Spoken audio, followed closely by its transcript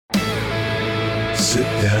Sit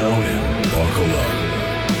down and buckle up.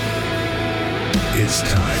 It's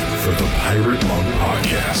time for the Pirate Monk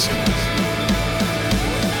Podcast.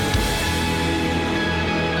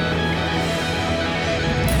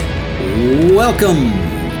 Welcome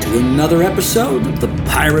to another episode of the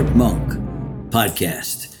Pirate Monk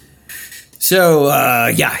Podcast. So,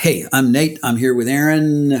 hey, I'm Nate. I'm here with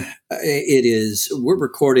Aaron. We're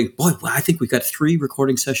recording. Boy, I think we got 3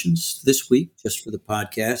 recording sessions this week just for the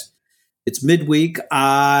podcast. It's midweek.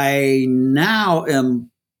 I now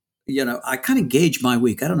am, I kind of gauge my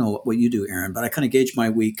week. I don't know what you do, Aaron, but I kind of gauge my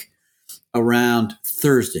week around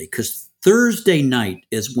Thursday, because Thursday night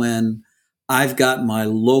is when I've got my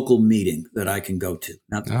local meeting that I can go to.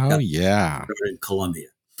 In Columbia.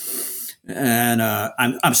 And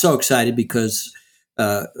I'm so excited because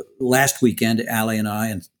last weekend, Allie and I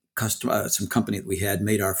and some company that we had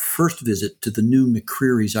made our first visit to the new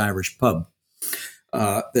McCreary's Irish Pub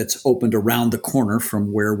that's opened around the corner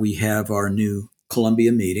from where we have our new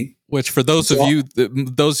Columbia meeting. Which, for those of you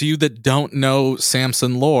that don't know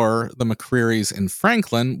Samson lore, the McCreary's in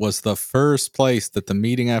Franklin was the first place that the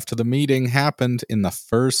meeting after the meeting happened in the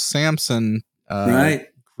first Samson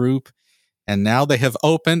group. And now they have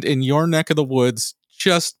opened in your neck of the woods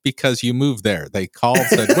just because you moved there. They called,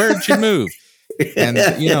 said, "Where'd you move?" And,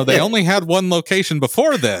 they only had one location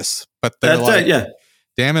before this, but they're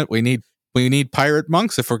damn it, we need pirate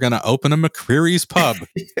monks if we're going to open a McCreary's pub.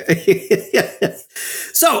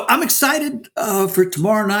 So I'm excited for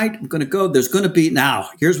tomorrow night. I'm going to go. There's going to be, now,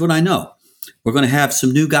 here's what I know. We're going to have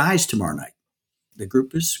some new guys tomorrow night. The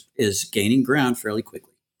group is gaining ground fairly quickly.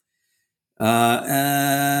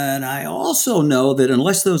 And I also know that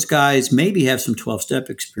unless those guys maybe have some 12-step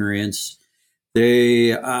experience,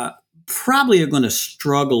 they probably are going to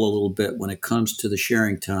struggle a little bit when it comes to the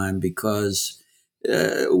sharing time, because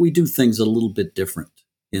we do things a little bit different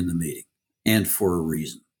in the meeting, and for a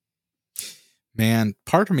reason. Man,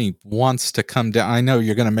 part of me wants to come down. I know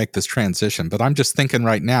you're going to make this transition, but I'm just thinking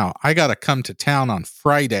right now, I got to come to town on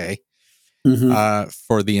Friday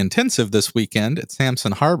for the intensive this weekend at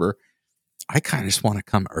Samson Harbor. I kind of just want to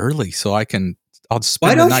come early so I'll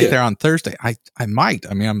spend the night there on Thursday. I might.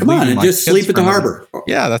 I mean, I'm come on and just sleep at the harbor.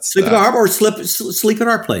 Yeah, sleep at the harbor, or sleep at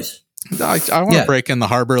our place. I want to break in the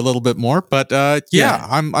harbor a little bit more, but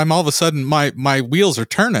I'm all of a sudden my wheels are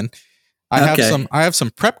turning. I have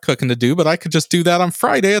some prep cooking to do, but I could just do that on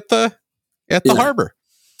Friday at the harbor.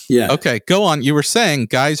 Yeah. Okay, go on. You were saying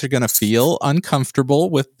guys are going to feel uncomfortable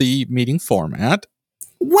with the meeting format.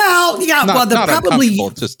 Well, yeah. They're probably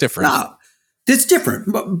just different. No, it's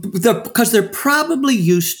different because they're probably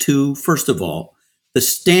used to, first of all, the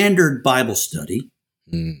standard Bible study,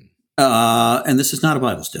 and this is not a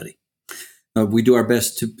Bible study. We do our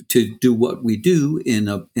best to do what we do in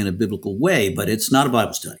a biblical way, but it's not a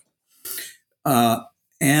Bible study.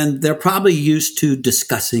 And they're probably used to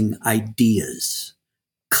discussing ideas,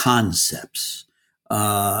 concepts,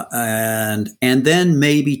 and then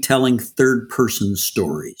maybe telling third-person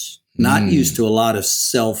stories. Not used to a lot of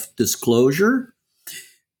self-disclosure.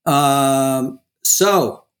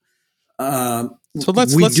 So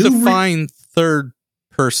let's define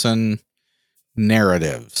third-person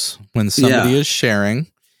narratives when somebody is sharing.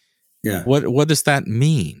 Yeah. What does that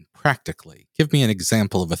mean practically? Give me an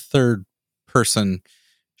example of a third-person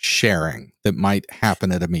sharing that might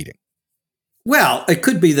happen at a meeting. Well, it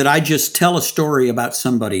could be that I just tell a story about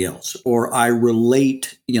somebody else, or I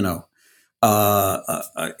relate, and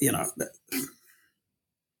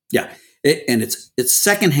it's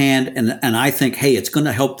secondhand, and I think, hey, it's going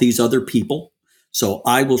to help these other people, so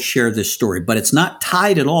I will share this story, but it's not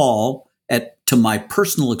tied at all to my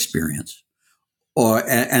personal experience,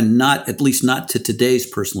 and not, at least not to today's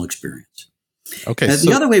personal experience. Okay. Now,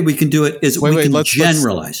 the other way we can do it is we can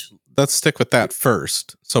generalize. Let's stick with that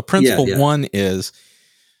first. So principle one is,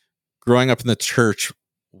 growing up in the church,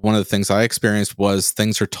 one of the things I experienced was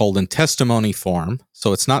things are told in testimony form.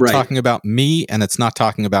 So it's not talking about me, and it's not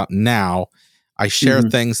talking about now. I share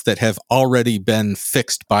things that have already been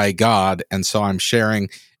fixed by God. And so I'm sharing,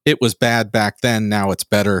 it was bad back then, now it's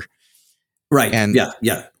better. Right. And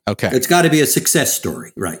yeah. Okay. It's got to be a success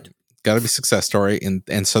story. Right. It's got to be a success story.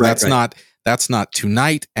 And so that's not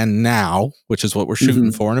tonight and now, which is what we're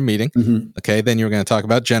shooting for in a meeting. Okay. Then you're going to talk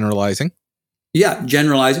about generalizing. Yeah.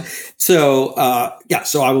 Generalizing. So,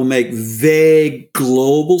 so I will make vague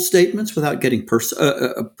global statements without getting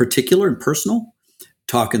particular and personal.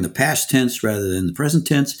 Talk in the past tense rather than the present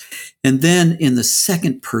tense, and then in the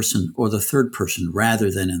second person or the third person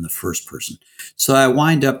rather than in the first person. So I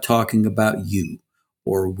wind up talking about you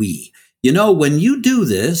or we. When you do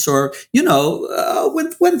this, or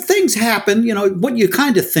when things happen, what you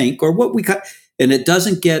kind of think, or what we got, And it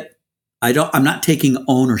doesn't get, I'm not taking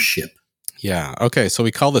ownership. Yeah. Okay. So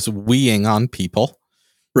we call this weeing on people.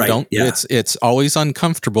 Right. It's always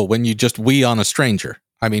uncomfortable when you just wee on a stranger.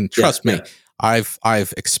 I mean, trust me, I've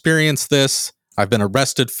experienced this. I've been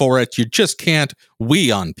arrested for it. You just can't wee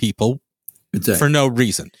on people for no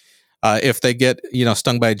reason. If they get,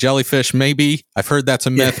 stung by a jellyfish, maybe. I've heard that's a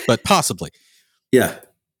myth, but possibly. Yeah.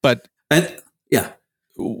 But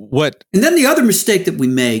what? And then the other mistake that we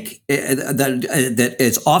make that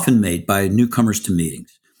is often made by newcomers to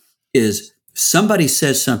meetings is somebody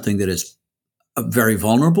says something that is very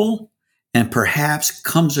vulnerable and perhaps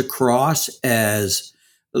comes across as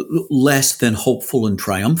less than hopeful and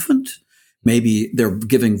triumphant. Maybe they're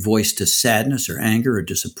giving voice to sadness or anger or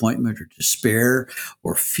disappointment or despair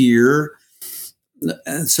or fear.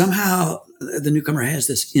 And somehow the newcomer has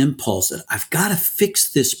this impulse that I've got to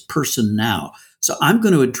fix this person now. So I'm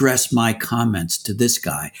going to address my comments to this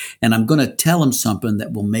guy and I'm going to tell him something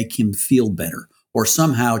that will make him feel better or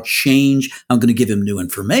somehow change. I'm going to give him new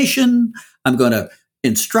information. I'm going to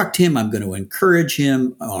instruct him. I'm going to encourage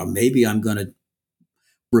him, or maybe I'm going to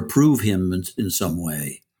reprove him in some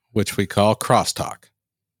way. Which we call crosstalk.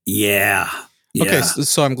 Yeah. Okay,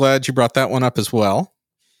 so I'm glad you brought that one up as well.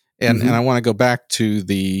 And I want to go back to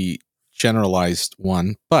the generalized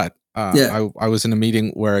one. But I was in a meeting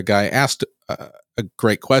where a guy asked a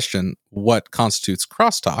great question, what constitutes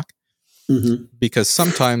crosstalk? Because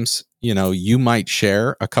sometimes, you might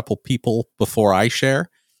share a couple people before I share.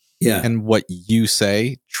 Yeah. And what you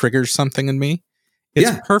say triggers something in me.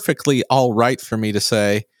 It's perfectly all right for me to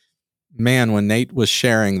say, man, when Nate was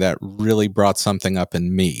sharing, that really brought something up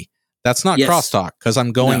in me. That's not crosstalk because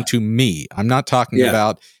I'm going to me. I'm not talking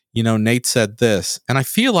about, Nate said this. And I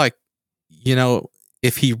feel like,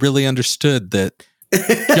 if he really understood that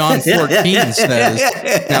John 14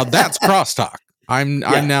 says, now that's crosstalk. I'm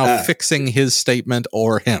now fixing his statement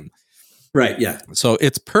or him. Right. Yeah. So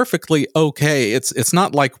it's perfectly okay. It's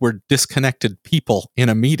not like we're disconnected people in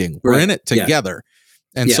a meeting. We're in it together.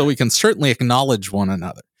 And so we can certainly acknowledge one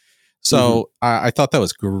another. So I thought that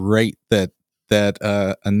was great that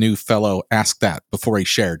a new fellow asked that before he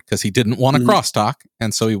shared because he didn't want to crosstalk.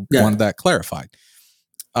 And so he wanted that clarified.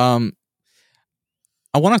 I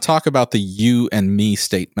want to talk about the you and me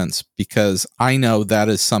statements because I know that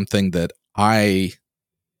is something that I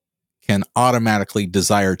can automatically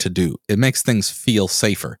desire to do. It makes things feel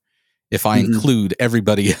safer if I include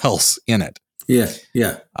everybody else in it. Yeah.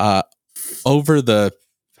 Yeah. Over the,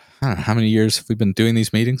 I don't know, how many years have we been doing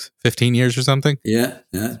these meetings? 15 years or something? Yeah.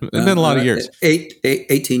 Yeah. It's been a lot of years.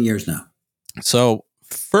 18 years now. So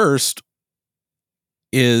first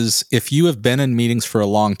is if you have been in meetings for a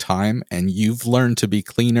long time and you've learned to be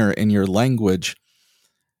cleaner in your language,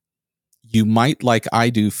 you might, like I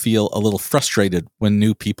do, feel a little frustrated when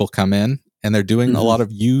new people come in and they're doing a lot of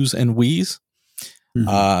yous and we's.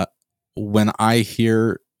 When I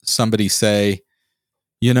hear somebody say,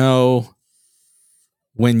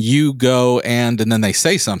 when you go and then they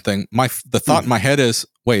say something, the thought in my head is,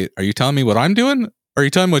 wait, are you telling me what I'm doing? Or are you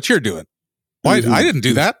telling me what you're doing? Why I didn't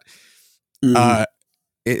do that.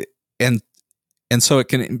 And so it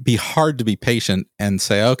can be hard to be patient and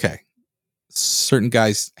say, okay, certain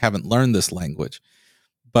guys haven't learned this language.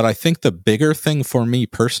 But I think the bigger thing for me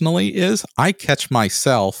personally is I catch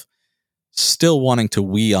myself still wanting to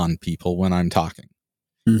wee on people when I'm talking.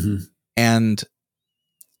 And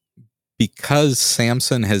because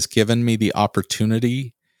Samson has given me the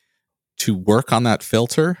opportunity to work on that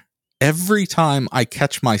filter, every time I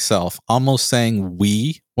catch myself almost saying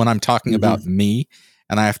we when I'm talking about me,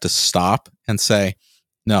 and I have to stop and say,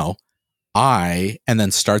 no, I, and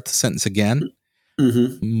then start the sentence again,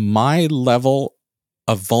 my level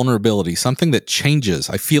of vulnerability, something that changes,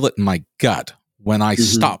 I feel it in my gut when I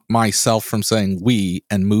stop myself from saying we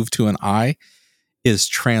and move to an I, is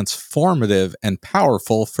transformative and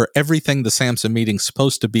powerful for everything the Samson meeting's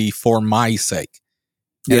supposed to be for my sake.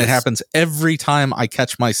 And it happens every time I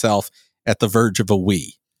catch myself at the verge of a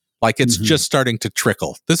we. Like it's just starting to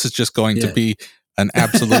trickle. This is just going to be an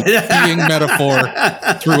absolute being metaphor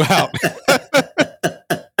throughout.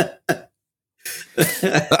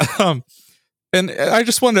 And I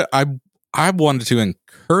just wanted, I wanted to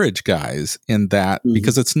encourage guys in that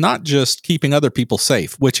because it's not just keeping other people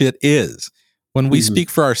safe, which it is. When we speak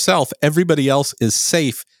for ourselves, everybody else is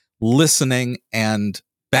safe listening and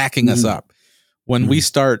backing us up. When we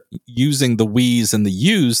start using the we's and the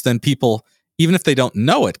you's, then people, even if they don't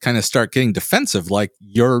know it, kind of start getting defensive. Like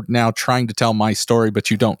you're now trying to tell my story, but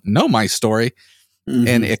you don't know my story.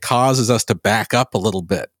 And it causes us to back up a little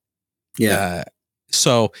bit.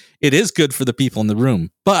 So it is good for the people in the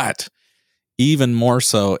room. But even more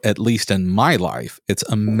so, at least in my life, it's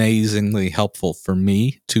amazingly helpful for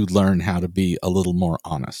me to learn how to be a little more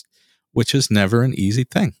honest, which is never an easy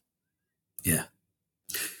thing. Yeah.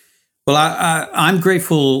 Well, I'm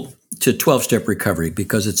grateful to 12-step recovery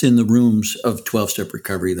because it's in the rooms of 12-step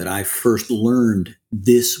recovery that I first learned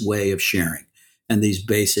this way of sharing and these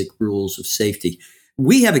basic rules of safety.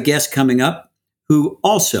 We have a guest coming up who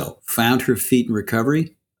also found her feet in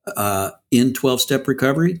recovery, in 12-step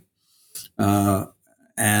recovery, uh,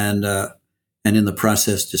 and in the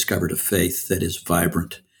process discovered a faith that is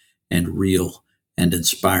vibrant and real and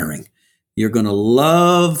inspiring. You're going to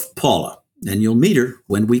love Paula, and you'll meet her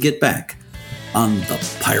when we get back on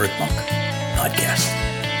the Pirate Monk podcast.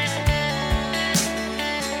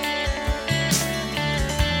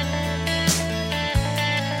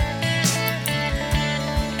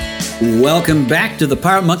 Welcome back to the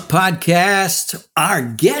Pirate Monk podcast. Our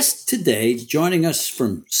guest today, joining us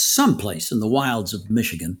from someplace in the wilds of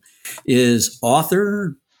Michigan, is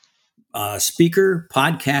author, speaker,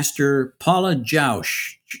 podcaster, Paula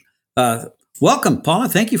Jauch. Welcome, Paula.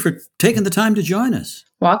 Thank you for taking the time to join us.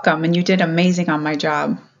 Welcome. And you did amazing on my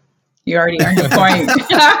job. You already earned a point.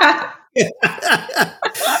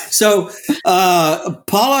 So,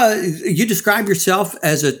 Paula, you describe yourself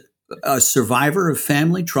as a survivor of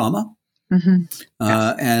family trauma. Mm-hmm.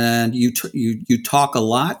 Yes. And you talk a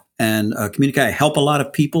lot and communicate, help a lot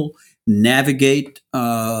of people navigate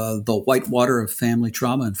the whitewater of family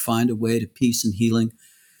trauma and find a way to peace and healing.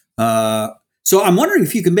 So I'm wondering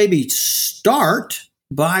if you could maybe start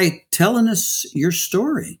by telling us your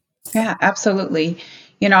story. Yeah, absolutely.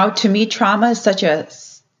 To me, trauma is such a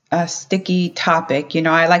sticky topic.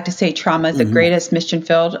 I like to say trauma is the greatest mission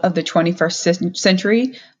field of the 21st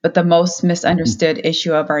century, but the most misunderstood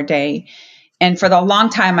issue of our day. And for the long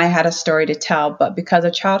time, I had a story to tell, but because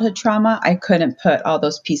of childhood trauma, I couldn't put all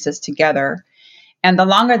those pieces together. And the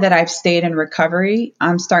longer that I've stayed in recovery,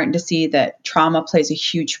 I'm starting to see that trauma plays a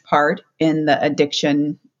huge part in the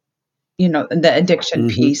addiction,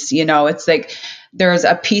 piece. It's like there's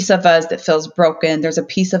a piece of us that feels broken. There's a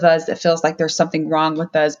piece of us that feels like there's something wrong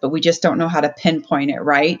with us, but we just don't know how to pinpoint it,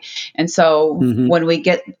 right? And so when we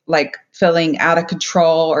get like feeling out of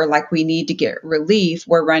control or like we need to get relief,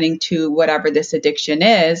 we're running to whatever this addiction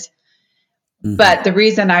is. But the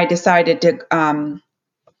reason I decided to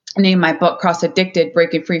name my book Cross Addicted,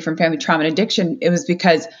 Breaking Free from Family Trauma and Addiction, it was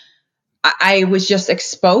because I was just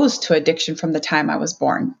exposed to addiction from the time I was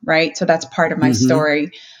born, right? So that's part of my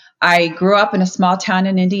story. I grew up in a small town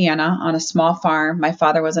in Indiana on a small farm. My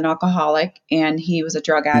father was an alcoholic and he was a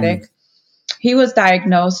drug addict. He was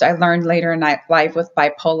diagnosed, I learned later in life, with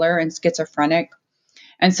bipolar and schizophrenic.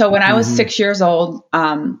 And so when I was 6 years old,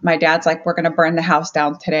 my dad's like, we're going to burn the house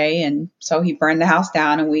down today. And so he burned the house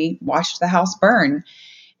down and we watched the house burn.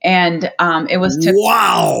 And it was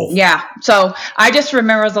wow. Yeah. So I just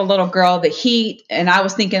remember as a little girl, the heat, and I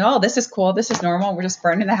was thinking, oh, this is cool. This is normal. We're just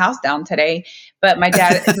burning the house down today. But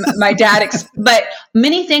but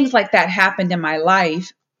many things like that happened in my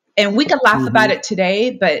life. And we could laugh about it today,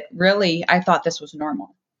 but really, I thought this was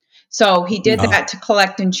normal. So he did that to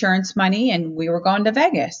collect insurance money, and we were going to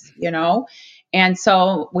Vegas, And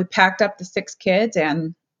so we packed up the 6 kids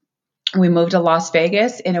and we moved to Las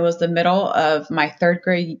Vegas, and it was the middle of my 3rd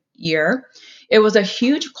grade year. It was a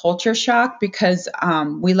huge culture shock because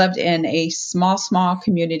we lived in a small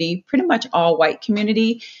community, pretty much all white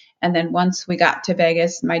community. And then once we got to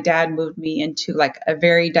Vegas, my dad moved me into like a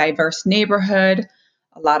very diverse neighborhood,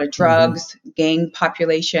 a lot of drugs, gang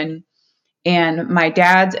population. And my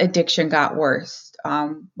dad's addiction got worse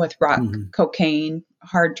with rock, cocaine,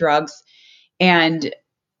 hard drugs. And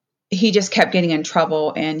he just kept getting in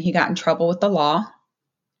trouble, and he got in trouble with the law.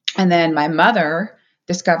 And then my mother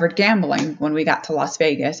discovered gambling when we got to Las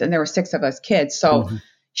Vegas, and there were 6 of us kids. So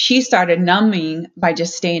she started numbing by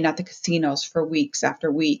just staying at the casinos for weeks after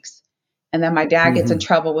weeks. And then my dad gets in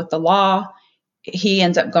trouble with the law. He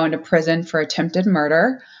ends up going to prison for attempted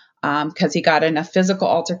murder because he got in a physical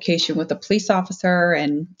altercation with a police officer.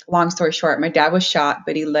 And long story short, my dad was shot,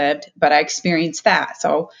 but he lived. But I experienced that.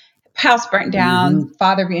 So house burnt down,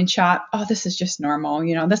 father being shot. Oh, this is just normal.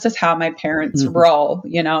 This is how my parents roll,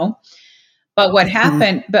 But what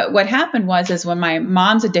happened was when my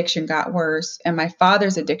mom's addiction got worse and my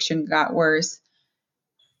father's addiction got worse,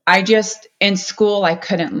 in school, I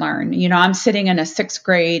couldn't learn. I'm sitting in a 6th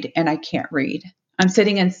grade and I can't read. I'm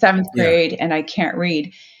sitting in 7th grade and I can't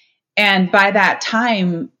read. And by that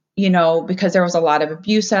time, because there was a lot of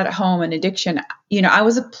abuse at home and addiction, I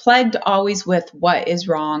was plagued always with what is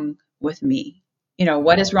wrong with me,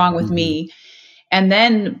 what is wrong with me. And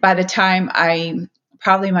then by the time I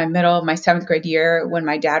probably my 7th grade year when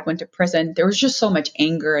my dad went to prison, there was just so much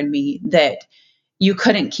anger in me that you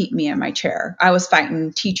couldn't keep me in my chair. I was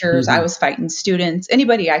fighting teachers. I was fighting students,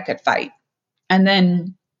 anybody I could fight. And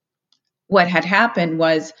then what had happened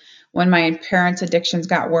was when my parents' addictions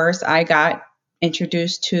got worse, I got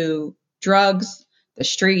introduced to drugs, the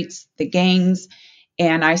streets, the gangs,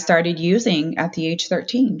 and I started using at the age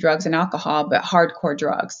 13 drugs and alcohol, but hardcore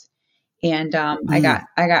drugs. And I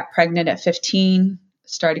got pregnant at 15,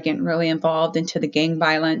 started getting really involved into the gang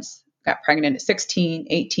violence, got pregnant at 16,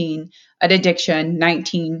 18, at addiction,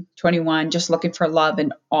 19, 21, just looking for love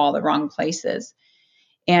in all the wrong places.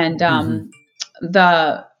 And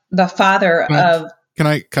the father of Can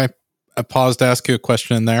I pause to ask you a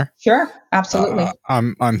question in there? Sure, absolutely.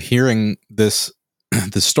 I'm hearing this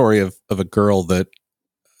story of a girl that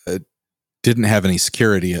didn't have any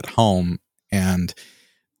security at home, and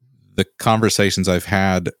the conversations I've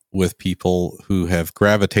had with people who have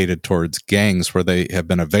gravitated towards gangs where they have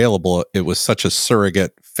been available, it was such a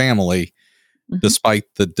surrogate family, despite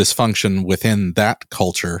the dysfunction within that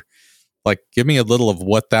culture. Like, give me a little of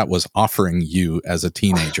what that was offering you as a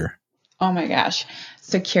teenager. Oh my gosh.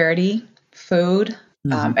 Security, food,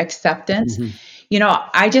 acceptance. You know,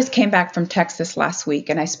 I just came back from Texas last week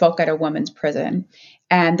and I spoke at a women's prison.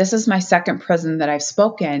 And this is my second prison that I've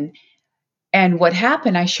spoken. And what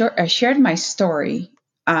happened, I shared my story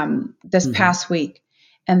this past week.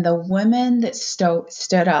 And the women that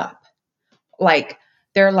stood up, like,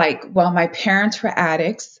 they're like, well, my parents were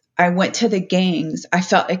addicts. I went to the gangs. I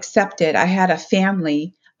felt accepted. I had a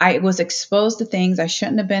family. I was exposed to things I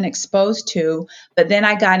shouldn't have been exposed to, but then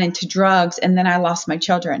I got into drugs and then I lost my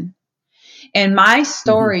children. And my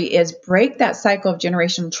story is break that cycle of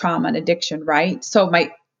generational trauma and addiction, right? So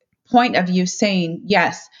my point of you saying,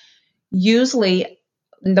 yes, usually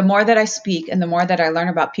the more that I speak and the more that I learn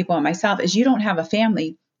about people and myself is you don't have a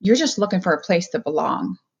family. You're just looking for a place to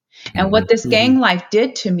belong. And what this gang life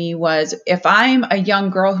did to me was if I'm a young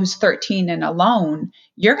girl who's 13 and alone,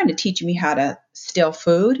 you're going to teach me how to steal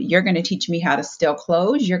food. You're going to teach me how to steal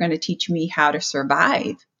clothes. You're going to teach me how to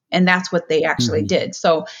survive. And that's what they actually did.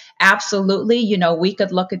 So absolutely, you know, we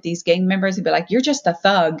could look at these gang members and be like, you're just a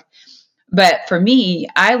thug. But for me,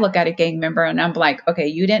 I look at a gang member and I'm like, okay,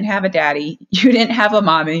 you didn't have a daddy. You didn't have a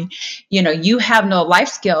mommy. You know, you have no life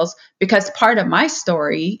skills because part of my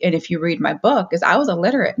story, and if you read my book, is I was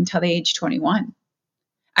illiterate until the age 21.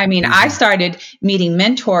 I mean, I started meeting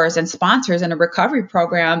mentors and sponsors in a recovery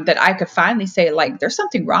program that I could finally say, like, there's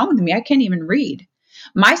something wrong with me. I can't even read.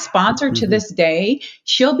 My sponsor to this day,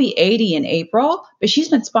 she'll be 80 in April, but she's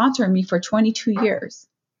been sponsoring me for 22 years.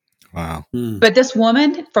 Wow. But this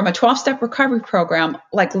woman from a 12-step recovery program,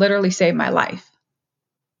 like, literally saved my life.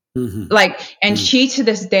 Like, and she to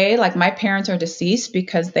this day, like, my parents are deceased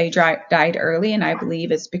because they died early. And I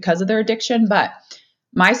believe it's because of their addiction. But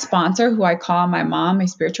my sponsor, who I call my mom, my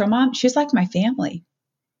spiritual mom, she's like my family,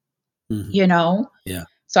 you know? Yeah.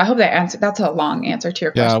 So I hope that answer, that's a long answer to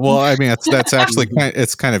your question. Yeah. Well, I mean, that's actually,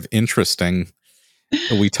 it's kind of interesting.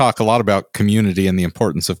 We talk a lot about community and the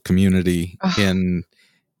importance of community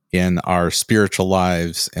in our spiritual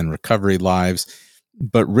lives and recovery lives,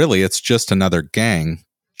 but really it's just another gang,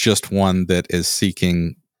 just one that is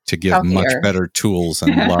seeking to give Healthier. much better tools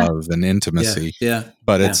and love and intimacy.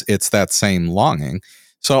 But it's that same longing.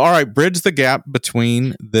 So, all right, bridge the gap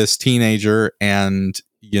between this teenager and,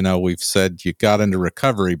 you know, we've said you got into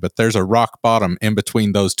recovery, but there's a rock bottom in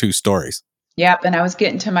between those two stories. Yep. And I was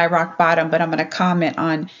getting to my rock bottom, but I'm going to comment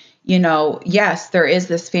on, you know, yes, there is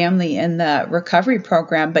this family in the recovery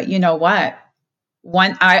program, but you know what?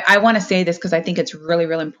 I want to say this because I think it's really,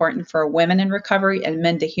 really important for women in recovery and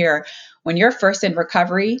men to hear. When you're first in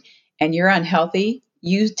recovery and you're unhealthy,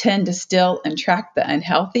 you tend to still attract the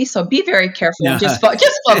unhealthy. So be very careful. Just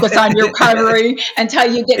focus on your recovery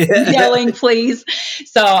until you get healing, please.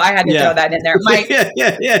 So I had to throw that in there.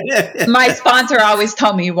 My sponsor always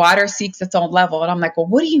told me water seeks its own level. And I'm like, well,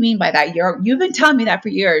 what do you mean by that? You've been telling me that for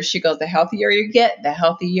years. She goes, the healthier you get, the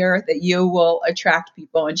healthier that you will attract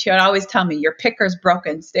people. And she would always tell me, your picker's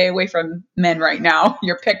broken. Stay away from men right now.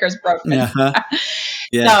 Your picker's broken.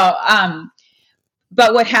 So,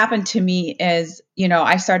 but what happened to me is, you know,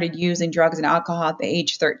 I started using drugs and alcohol at the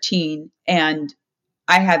age 13, and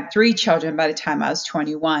I had 3 children by the time I was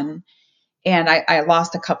 21, and I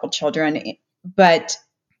lost a couple children, but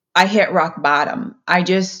I hit rock bottom. I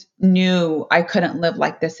just knew I couldn't live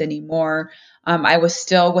like this anymore. I was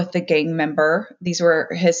still with the gang member. These were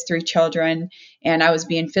his 3 children, and I was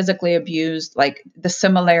being physically abused, like the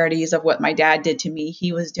similarities of what my dad did to me,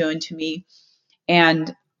 he was doing to me.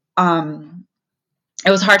 And it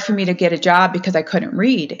was hard for me to get a job because I couldn't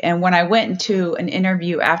read. And when I went into an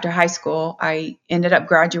interview after high school, I ended up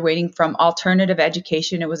graduating from alternative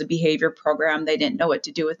education. It was a behavior program. They didn't know what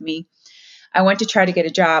to do with me. I went to try to get a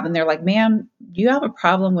job, and they're like, ma'am, do you have a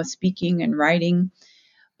problem with speaking and writing?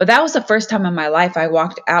 But that was the first time in my life I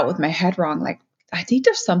walked out with my head wrong. Like, I think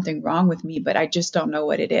there's something wrong with me, but I just don't know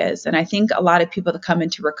what it is. And I think a lot of people that come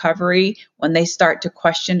into recovery, when they start to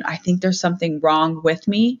question, I think there's something wrong with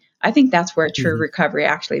me. I think that's where true Mm-hmm. recovery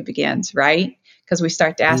actually begins, right? Because we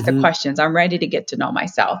start to ask the Mm-hmm. questions. I'm ready to get to know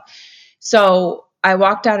myself. So I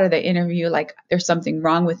walked out of the interview like there's something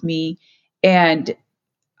wrong with me. And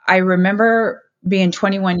I remember being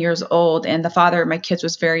 21 years old, and the father of my kids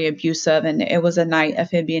was very abusive, and it was a night of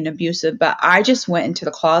him being abusive. But I just went into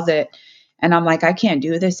the closet and I'm like, I can't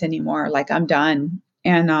do this anymore. Like, I'm done.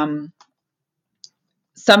 And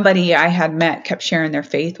somebody I had met kept sharing their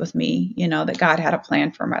faith with me, that God had a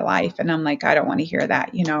plan for my life. And I'm like, I don't want to hear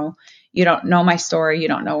that. You don't know my story. You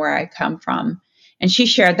don't know where I come from. And she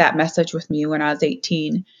shared that message with me when I was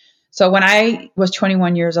 18. So when I was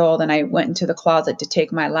 21 years old and I went into the closet to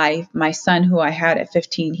take my life, my son, who I had at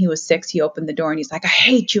 15, he was 6. He opened the door and he's like, I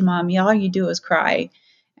hate you, mommy. All you do is cry.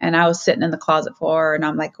 And I was sitting in the closet floor and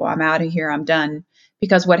I'm like, well, I'm out of here. I'm done.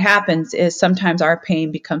 Because what happens is sometimes our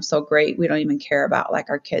pain becomes so great we don't even care about like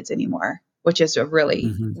our kids anymore, which is a really,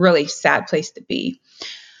 Mm-hmm. really sad place to be.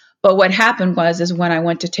 But what happened is when I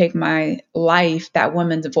went to take my life, that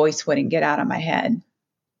woman's voice wouldn't get out of my head.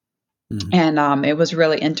 Mm-hmm. And it was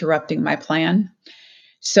really interrupting my plan.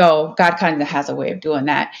 So God kind of has a way of doing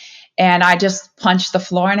that. And I just punched the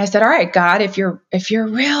floor and I said, all right, God, if you're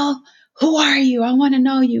real, who are you? I want to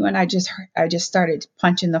know you. And I just started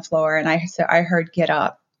punching the floor and I said, I heard, get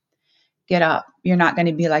up. Get up. You're not going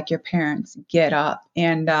to be like your parents. Get up.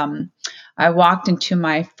 And I walked into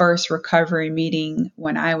my first recovery meeting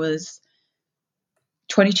when I was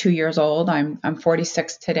 22 years old. I'm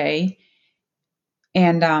 46 today.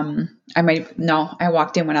 And I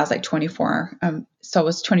walked in when I was like 24. So it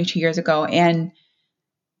was 22 years ago. And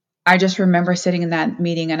I just remember sitting in that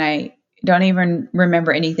meeting and I don't even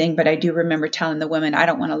remember anything, but I do remember telling the women, I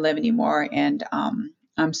don't want to live anymore. And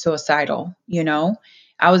I'm suicidal.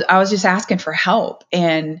 I was just asking for help.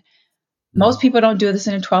 And most people don't do this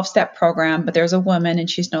in a 12-step program, but there's a woman and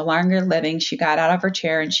she's no longer living. She got out of her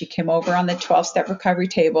chair and she came over on the 12-step recovery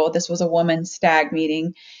table. This was a woman's stag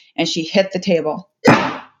meeting and she hit the table.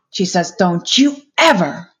 She says, don't you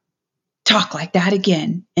ever talk like that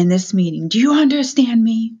again in this meeting. Do you understand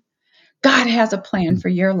me? God has a plan for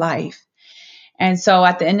your life. And so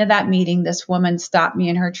at the end of that meeting, this woman stopped me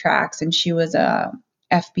in her tracks and she was a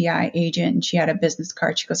FBI agent and she had a business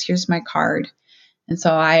card. She goes, here's my card. And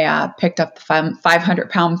so I picked up the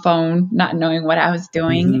 500-pound phone, not knowing what I was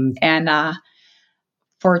doing. Mm-hmm. And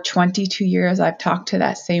for 22 years, I've talked to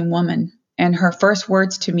that same woman. And her first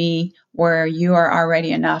words to me were, you are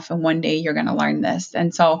already enough. And one day you're going to learn this.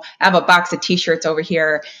 And so I have a box of T-shirts over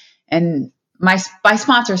here. And my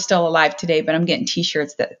sponsor is still alive today, but I'm getting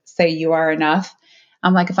T-shirts that say you are enough.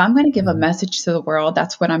 I'm like, if I'm going to give a message to the world,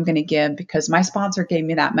 that's what I'm going to give, because my sponsor gave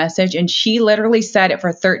me that message. And she literally said it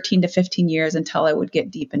for 13 to 15 years until it would get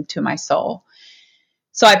deep into my soul.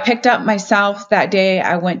 So I picked up myself that day.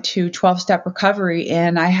 I went to 12-step recovery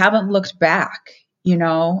and I haven't looked back.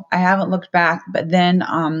 I haven't looked back. But then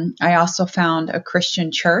I also found a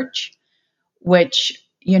Christian church, which,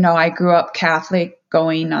 I grew up Catholic,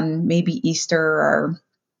 going on maybe Easter or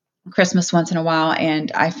Christmas once in a while.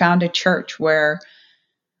 And I found a church where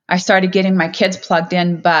I started getting my kids plugged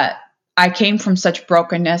in, but I came from such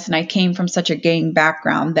brokenness and I came from such a gang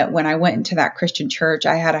background that when I went into that Christian church,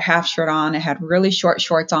 I had a half shirt on, I had really short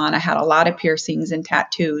shorts on, I had a lot of piercings and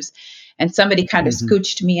tattoos. And somebody kind of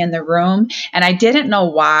scooched me in the room, and I didn't know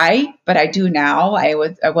why, but I do now. I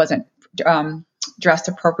wasn't dressed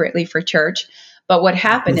appropriately for church. But what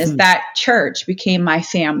happened is that church became my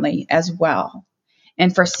family as well.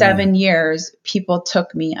 And for 7 years, people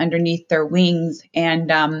took me underneath their wings.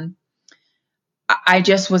 And I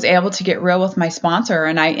just was able to get real with my sponsor.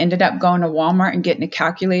 And I ended up going to Walmart and getting a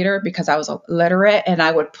calculator because I was illiterate. And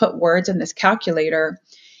I would put words in this calculator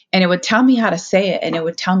and it would tell me how to say it. And it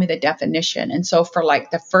would tell me the definition. And so for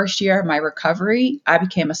like the first year of my recovery, I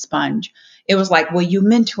became a sponge. It was like, will you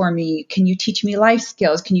mentor me? Can you teach me life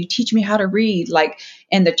skills? Can you teach me how to read? Like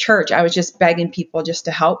in the church, I was just begging people just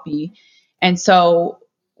to help me. And so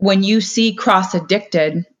when you see Cross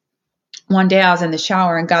Addicted, one day I was in the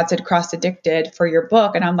shower and God said, Cross Addicted for your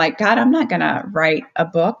book. And I'm like, God, I'm not going to write a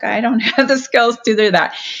book. I don't have the skills to do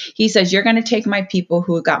that. He says, you're going to take my people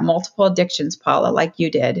who got multiple addictions, Paula, like you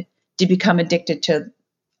did, to become addicted to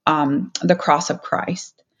the cross of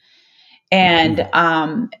Christ.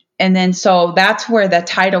 And then so that's where the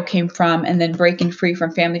title came from, and then breaking free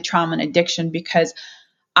from family trauma and addiction, because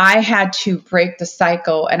I had to break the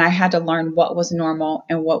cycle and I had to learn what was normal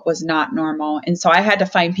and what was not normal. And so I had to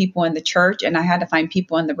find people in the church and I had to find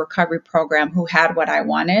people in the recovery program who had what I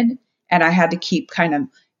wanted. And I had to keep kind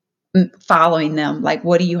of following them. Like,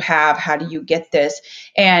 what do you have? How do you get this?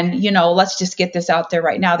 And, let's just get this out there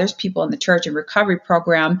right now. There's people in the church and recovery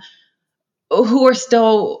program who are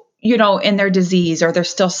still, in their disease, or they're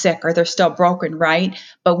still sick, or they're still broken, right?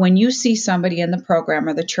 But when you see somebody in the program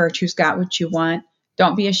or the church who's got what you want,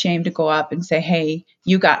 don't be ashamed to go up and say, hey,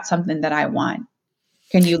 you got something that I want.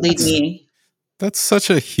 Can you lead me? That's such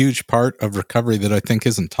a huge part of recovery that I think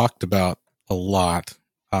isn't talked about a lot,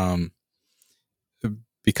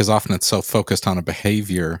 because often it's so focused on a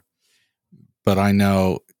behavior. But I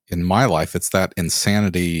know in my life, it's that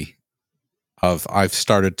insanity of I've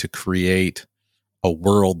started to create a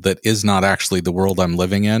world that is not actually the world I'm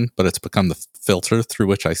living in, but it's become the filter through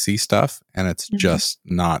which I see stuff. And it's just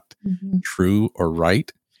not true or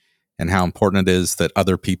right. And how important it is that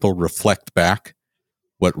other people reflect back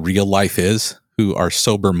what real life is, who are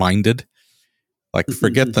sober-minded. Like,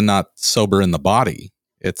 forget the not sober in the body.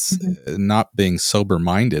 It's not being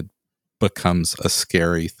sober-minded becomes a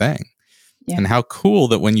scary thing. Yeah. And how cool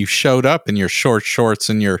that when you showed up in your short shorts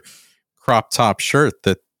and your crop top shirt,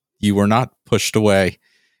 that you were not pushed away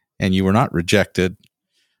and you were not rejected.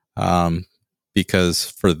 Because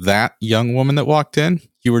for that young woman that walked in,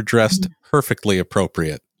 you were dressed perfectly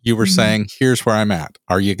appropriate. You were saying, here's where I'm at.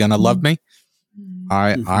 Are you going to love me?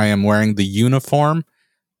 I am wearing the uniform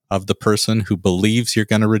of the person who believes you're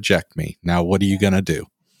going to reject me. Now, what are you going to do?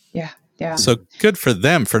 Yeah. Yeah. So good for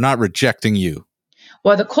them for not rejecting you.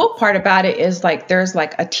 Well, the cool part about it is, like, there's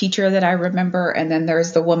like a teacher that I remember, and then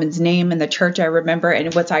there's the woman's name in the church I remember.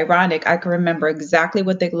 And what's ironic, I can remember exactly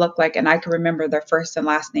what they look like, and I can remember their first and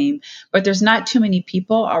last name. But there's not too many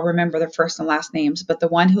people I'll remember their first and last names. But the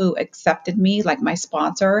one who accepted me, like my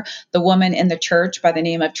sponsor, the woman in the church by the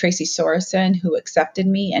name of Tracy Sorensen, who accepted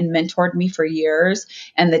me and mentored me for years,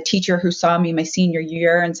 and the teacher who saw me my senior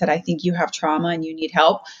year and said, I think you have trauma and you need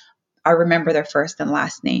help. I remember their first and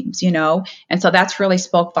last names, And so that's really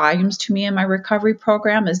spoke volumes to me in my recovery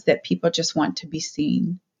program, is that people just want to be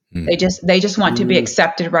seen. They just want to be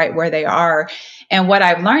accepted right where they are. And what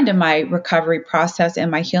I've learned in my recovery process and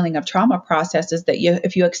my healing of trauma process is that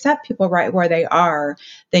if you accept people right where they are,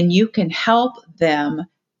 then you can help them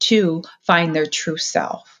to find their true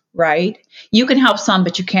self, right? You can help some,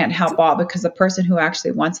 but you can't help all, because the person who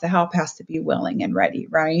actually wants the help has to be willing and ready,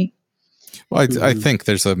 right? Well, I think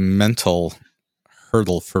there's a mental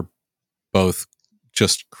hurdle for both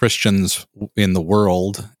just Christians in the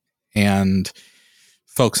world and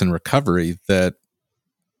folks in recovery, that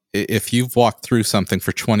if you've walked through something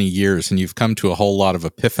for 20 years and you've come to a whole lot of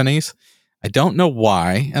epiphanies, I don't know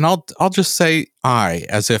why, and I'll just say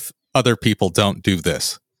as if other people don't do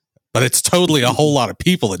this, but it's totally a whole lot of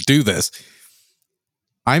people that do this.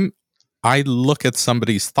 I look at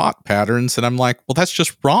somebody's thought patterns and I'm like, well, that's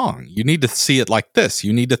just wrong. You need to see it like this.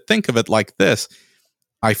 You need to think of it like this.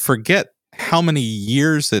 I forget how many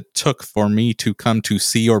years it took for me to come to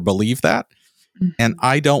see or believe that. And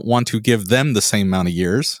I don't want to give them the same amount of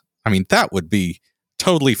years. I mean, that would be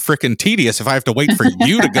totally freaking tedious if I have to wait for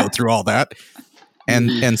you to go through all that.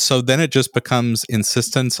 And so then it just becomes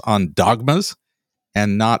insistence on dogmas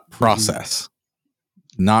and not process,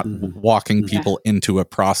 not walking people into a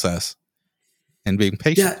process. And being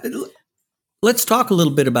patient. Yeah, let's talk a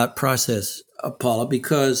little bit about process, Paula,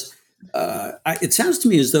 because it sounds to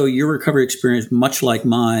me as though your recovery experience, much like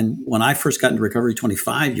mine, when I first got into recovery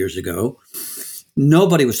 25 years ago,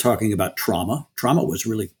 nobody was talking about trauma. Trauma was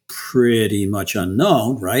really pretty much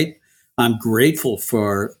unknown, right? I'm grateful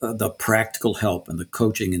for the practical help and the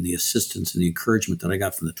coaching and the assistance and the encouragement that I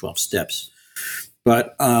got from the 12 steps.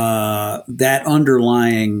 But that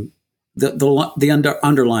underlying the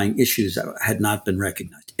underlying issues had not been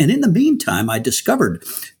recognized. And in the meantime, I discovered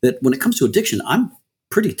that when it comes to addiction, I'm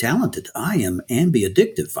pretty talented. I am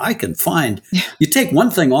ambi-addictive. I can find, you take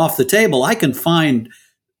one thing off the table, I can find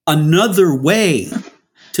another way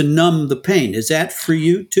to numb the pain. Is that for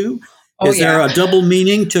you too? Is there a double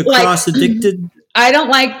meaning to cross-addicted? I don't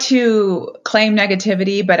like to claim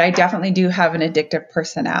negativity, but I definitely do have an addictive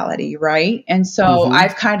personality, right? And so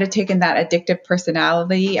I've kind of taken that addictive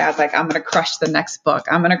personality as like, I'm going to crush the next book.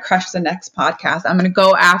 I'm going to crush the next podcast. I'm going to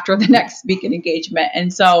go after the next speaking engagement.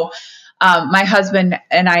 And so My husband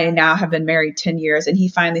and I now have been married 10 years, and he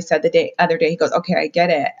finally said other day, he goes, okay, I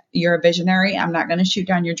get it. You're a visionary. I'm not going to shoot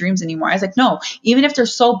down your dreams anymore. I was like, no, even if they're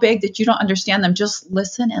so big that you don't understand them, just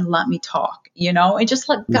listen and let me talk, and just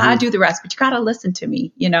let God do the rest. But you got to listen to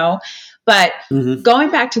me, But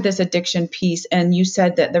going back to this addiction piece, and you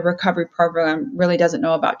said that the recovery program really doesn't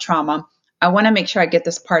know about trauma. I want to make sure I get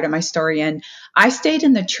this part of my story in. I stayed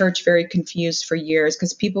in the church very confused for years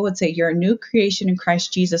because people would say, you're a new creation in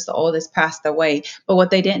Christ Jesus, the old has passed away. But what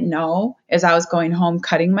they didn't know is I was going home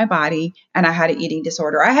cutting my body, and I had an eating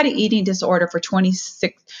disorder. I had an eating disorder for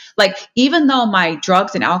 26, even though my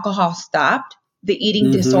drugs and alcohol stopped, the eating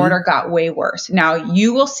disorder got way worse. Now,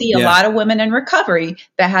 you will see a lot of women in recovery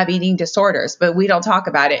that have eating disorders, but we don't talk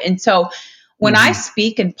about it. And so when I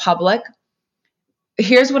speak in public,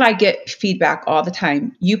 here's what I get feedback all the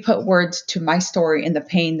time. You put words to my story and the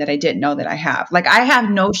pain that I didn't know that I have. I have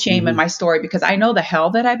no shame in my story because I know the hell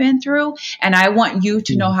that I've been through, and I want you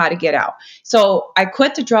to know how to get out. So I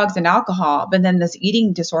quit the drugs and alcohol, but then this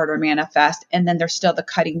eating disorder manifests, and then there's still the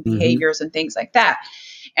cutting behaviors and things like that.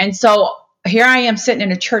 And so here I am sitting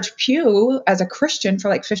in a church pew as a Christian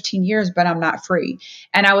for 15 years, but I'm not free.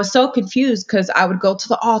 And I was so confused because I would go to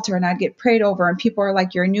the altar and I'd get prayed over, and people are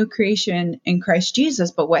like, you're a new creation in Christ Jesus.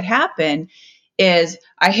 But what happened is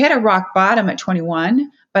I hit a rock bottom at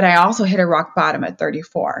 21, but I also hit a rock bottom at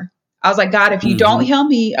 34. I was like, God, if you don't heal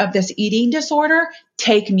me of this eating disorder,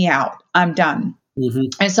 take me out. I'm done.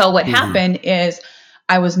 And so what happened is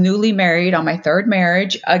I was newly married on my third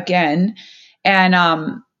marriage again.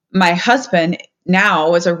 And, my husband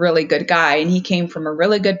now is a really good guy, and he came from a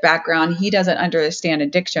really good background. He doesn't understand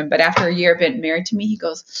addiction, but after a year of being married to me, he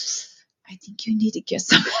goes, I think you need to get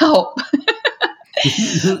some help.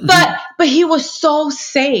 But he was so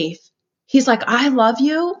safe. He's like, I love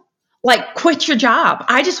you. Quit your job.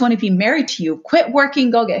 I just want to be married to you. Quit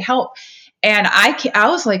working, go get help. And I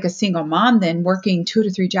was like a single mom then, working 2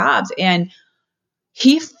 to 3 jobs. And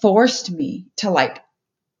he forced me to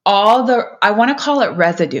I want to call it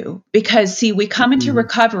residue, because see, we come into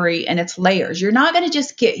recovery and it's layers. You're not going to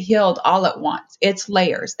just get healed all at once. It's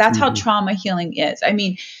layers. That's how trauma healing is. I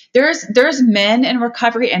mean, there's men in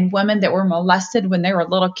recovery and women that were molested when they were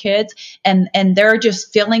little kids, and they're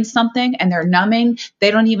just feeling something and they're numbing.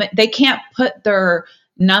 They can't put their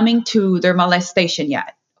numbing to their molestation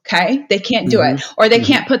yet. Okay. They can't do it, or they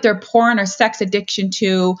can't put their porn or sex addiction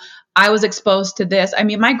to, I was exposed to this. I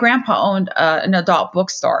mean, my grandpa owned an adult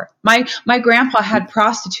bookstore. My grandpa had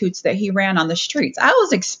prostitutes that he ran on the streets. I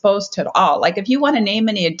was exposed to it all. If you want to name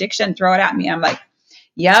any addiction, throw it at me. I'm like,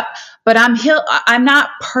 yep. But I'm healed. I'm not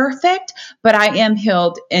perfect, but I am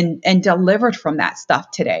healed and delivered from that stuff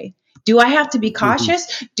today. Do I have to be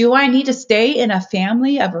cautious? Do I need to stay in a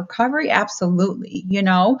family of recovery? Absolutely.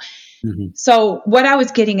 So what I was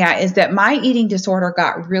getting at is that my eating disorder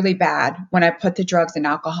got really bad when I put the drugs and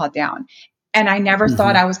alcohol down. And I never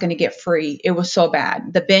thought I was going to get free. It was so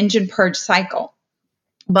bad, the binge and purge cycle.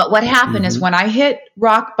 But what happened is when I hit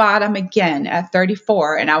rock bottom again at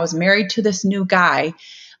 34 and I was married to this new guy,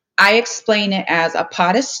 I explain it as a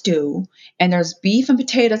pot of stew, and there's beef and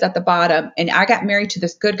potatoes at the bottom. And I got married to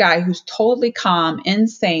this good guy who's totally calm,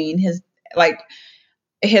 insane. His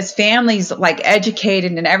family's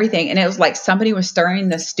educated and everything. And it was like somebody was stirring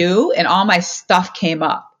the stew and all my stuff came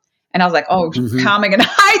up. And I was like, oh, how am I going to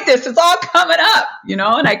hide this? It's all coming up,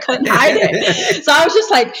 and I couldn't hide it. So I was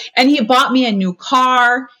just and he bought me a new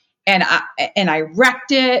car, and I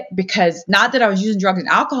wrecked it because not that I was using drugs and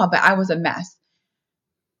alcohol, but I was a mess.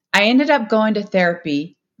 I ended up going to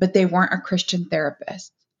therapy, but they weren't a Christian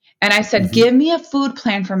therapist. And I said, give me a food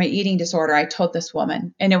plan for my eating disorder. I told this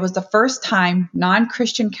woman, and it was the first time,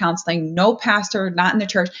 non-Christian counseling, no pastor, not in the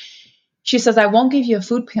church. She says, I won't give you a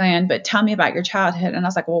food plan, but tell me about your childhood. And I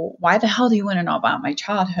was like, well, why the hell do you want to know about my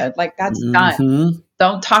childhood? That's done.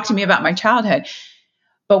 Don't talk to me about my childhood.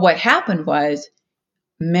 But what happened was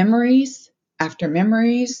memories after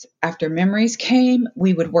memories after memories came.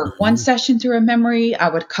 We would work one session through a memory. I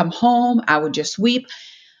would come home. I would just weep.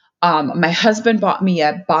 My husband bought me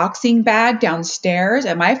a boxing bag downstairs,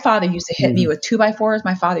 and my father used to hit me with 2x4s.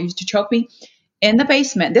 My father used to choke me in the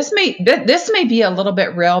basement. This may be a little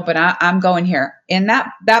bit real, but I'm going here. In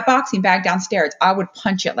that boxing bag downstairs, I would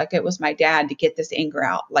punch it like it was my dad to get this anger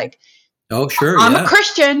out. Oh, sure. I'm a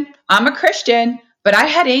Christian, but I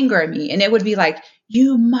had anger in me, and it would be like,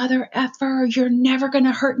 you mother effer, you're never going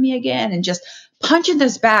to hurt me again. And just punching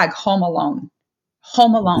this bag home alone.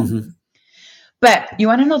 But you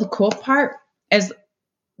want to know the cool part is,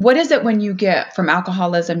 what is it when you get from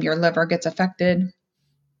alcoholism, your liver gets affected?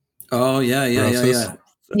 Oh, yeah.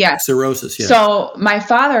 Yeah. Cirrhosis, yeah. So my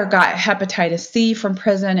father got hepatitis C from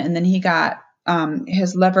prison, and then he got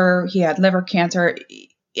his liver. He had liver cancer,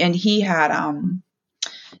 and he had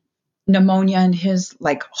pneumonia in his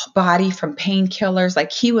like body from painkillers.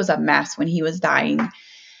 Like he was a mess when he was dying.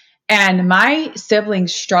 And my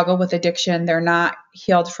siblings struggle with addiction. They're not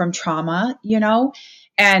healed from trauma,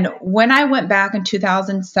 And when I went back in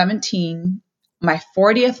 2017, my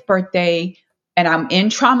 40th birthday, and I'm in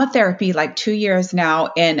trauma therapy like 2 years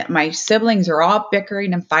now, and my siblings are all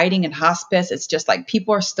bickering and fighting in hospice. It's just like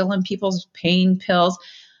people are stealing people's pain pills.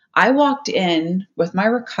 I walked in with my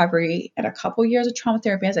recovery and a couple years of trauma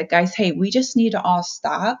therapy. I was like, guys, hey, we just need to all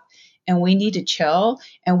stop and we need to chill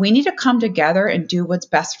and we need to come together and do what's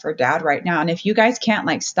best for dad right now. And if you guys can't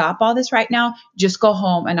like stop all this right now, just go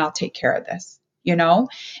home and I'll take care of this,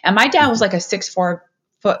 And my dad was like a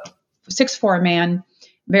 6'4" man,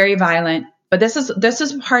 very violent. But this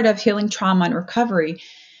is part of healing trauma and recovery.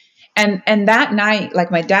 And that night,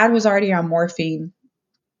 like my dad was already on morphine,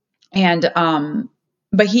 and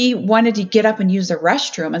but he wanted to get up and use the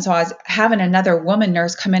restroom. And so I was having another woman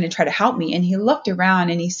nurse come in and try to help me. And he looked around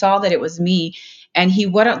and he saw that it was me and he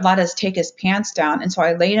wouldn't let us take his pants down. And so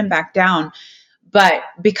I laid him back down. But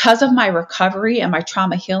because of my recovery and my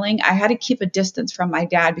trauma healing, I had to keep a distance from my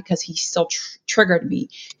dad because he still triggered me.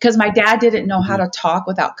 Because my dad didn't know how to talk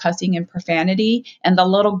without cussing and profanity. And the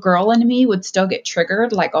little girl in me would still get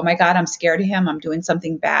triggered, like, oh my God, I'm scared of him. I'm doing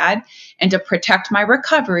something bad. And to protect my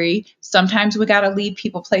recovery, sometimes we got to leave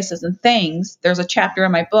people, places, and things. There's a chapter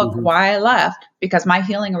in my book, Why I Left, because my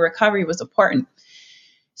healing and recovery was important.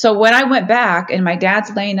 So when I went back and my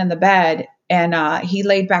dad's laying in the bed, and he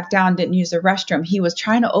laid back down, didn't use the restroom. He was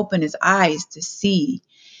trying to open his eyes to see,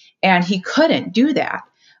 and he couldn't do that.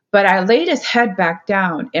 But I laid his head back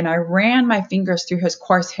down, and I ran my fingers through his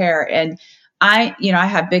coarse hair. And I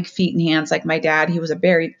have big feet and hands like my dad. He was a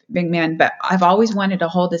very big man, but I've always wanted to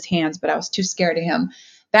hold his hands, but I was too scared of him.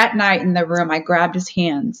 That night in the room, I grabbed his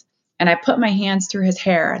hands, and I put my hands through his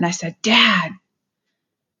hair, and I said, Dad,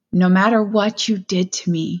 no matter what you did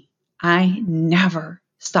to me, I never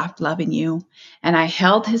stopped loving you. And I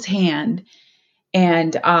held his hand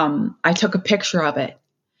and I took a picture of it.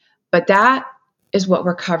 But that is what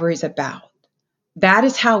recovery is about. That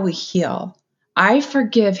is how we heal. I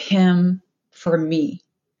forgive him for me.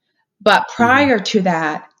 But prior to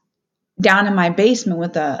that, down in my basement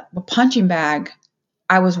with a punching bag,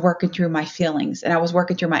 I was working through my feelings and I was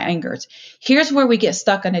working through my angers. Here's where we get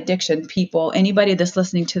stuck on addiction, people. Anybody that's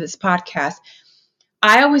listening to this podcast,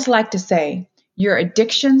 I always like to say, your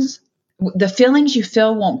addictions, the feelings you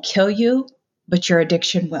feel won't kill you, but your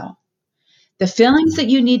addiction will. The feelings that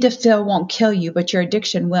you need to feel won't kill you, but your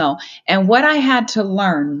addiction will. And what I had to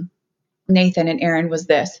learn, Nathan and Aaron, was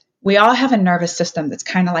this. We all have a nervous system that's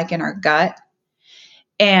kind of like in our gut.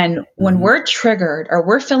 And when we're triggered or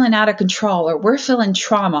we're feeling out of control or we're feeling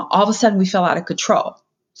trauma, all of a sudden we feel out of control.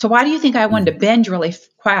 So why do you think I wanted to binge really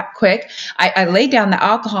quick? I laid down the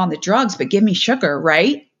alcohol and the drugs, but give me sugar,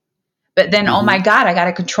 right? But then, oh my God, I got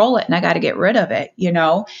to control it and I got to get rid of it.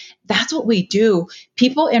 That's what we do.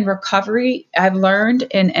 People in recovery, I've learned,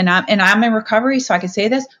 and I'm in recovery, so I can say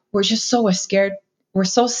this. We're just so scared. We're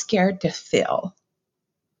so scared to feel.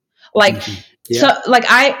 I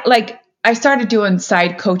started doing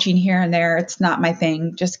side coaching here and there. It's not my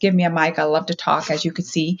thing. Just give me a mic. I love to talk, as you can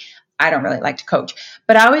see. I don't really like to coach,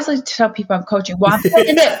 but I always like to tell people I'm coaching. Well, I'm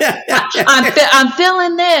feeling this. I'm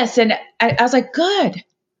feeling this. And I was like, good.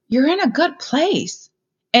 You're in a good place.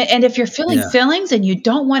 And if you're feeling feelings and you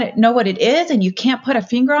don't want to know what it is and you can't put a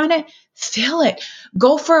finger on it, feel it.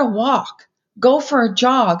 Go for a walk. Go for a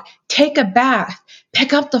jog. Take a bath.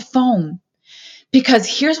 Pick up the phone. Because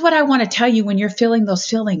here's what I want to tell you when you're feeling those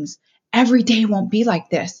feelings. Every day won't be like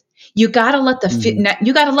this. You got to let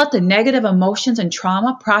the negative emotions and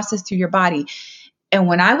trauma process through your body. And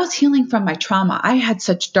when I was healing from my trauma, I had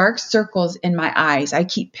such dark circles in my eyes. I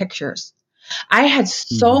keep pictures. I had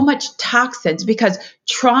so much toxins because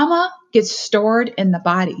trauma gets stored in the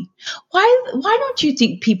body. Why don't you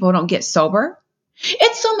think people don't get sober?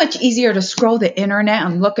 It's so much easier to scroll the internet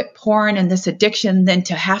and look at porn and this addiction than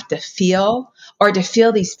to have to feel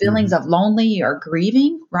these feelings of lonely or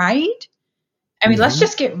grieving, right? I mean, let's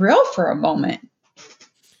just get real for a moment.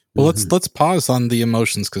 Well, let's pause on the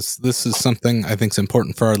emotions, because this is something I think is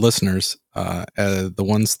important for our listeners, the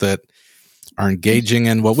ones that are engaging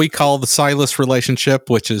in what we call the Silas relationship,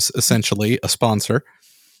 which is essentially a sponsor.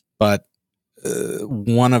 But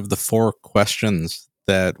one of the 4 questions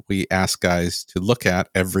that we ask guys to look at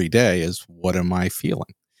every day is, what am I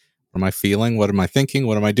feeling? What am I feeling? What am I thinking?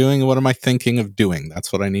 What am I doing? What am I thinking of doing?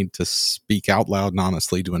 That's what I need to speak out loud and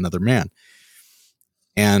honestly to another man.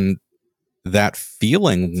 And that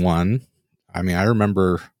feeling one, I mean, I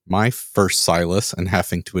remember my first Silas and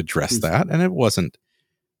having to address that, and it wasn't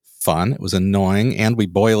fun. It was annoying, and we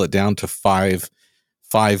boil it down to five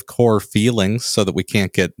core feelings so that we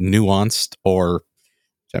can't get nuanced, or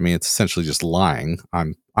I mean, it's essentially just lying.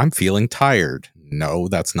 I'm feeling tired. No,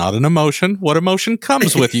 that's not an emotion. What emotion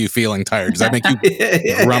comes with you feeling tired? Does that make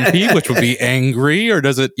you grumpy, which would be angry, or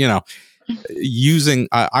does it, using,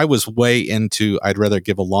 I was way into, I'd rather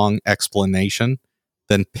give a long explanation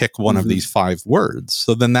than pick one of these 5 words.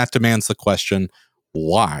 So then that demands the question,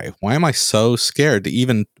 why? Why am I so scared to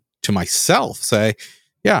even to myself say,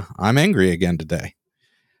 yeah, I'm angry again today.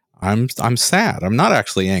 I'm sad. I'm not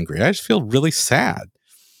actually angry. I just feel really sad.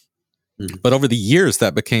 But over the years,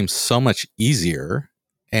 that became so much easier,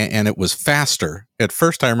 and it was faster. At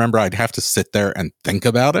first, I remember I'd have to sit there and think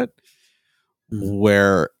about it,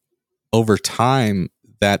 where over time,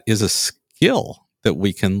 that is a skill that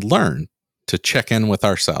we can learn to check in with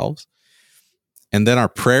ourselves. And then our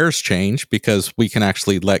prayers change because we can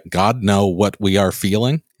actually let God know what we are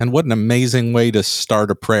feeling. And what an amazing way to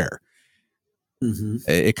start a prayer.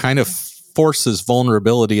 It kind of forces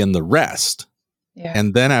vulnerability in the rest. Yeah.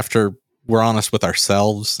 And then after we're honest with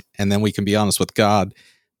ourselves, and then we can be honest with God,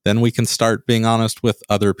 then we can start being honest with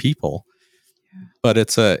other people. Yeah. But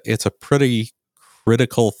it's a pretty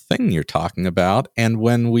critical thing you're talking about. And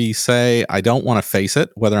when we say, I don't want to face it,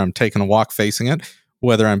 whether I'm taking a walk facing it,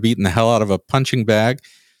 whether I'm beating the hell out of a punching bag,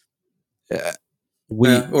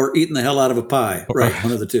 or eating the hell out of a pie, right?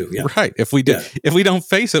 One of the two. Yeah. Right. If we don't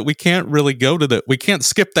face it, we can't really we can't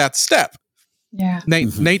skip that step. Yeah.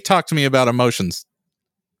 Nate, talk to me about emotions.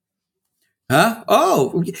 Huh?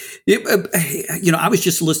 Oh, I was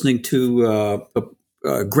just listening to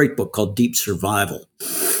a great book called Deep Survival,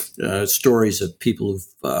 stories of people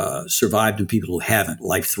who've survived and people who haven't,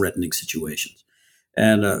 life-threatening situations.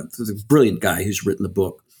 And the brilliant guy who's written the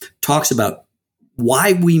book talks about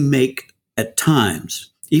why we make, at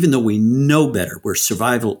times, even though we know better, we're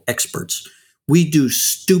survival experts, we do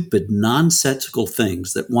stupid, nonsensical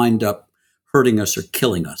things that wind up hurting us or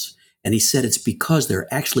killing us. And he said it's because there are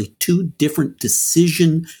actually 2 different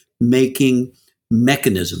decision-making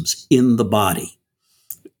mechanisms in the body.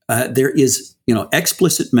 There is,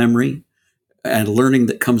 explicit memory and learning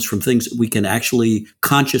that comes from things that we can actually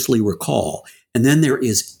consciously recall. And then there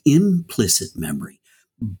is implicit memory,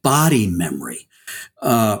 body memory.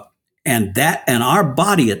 And our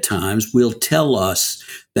body at times will tell us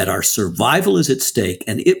that our survival is at stake,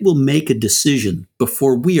 and it will make a decision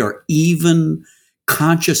before we are even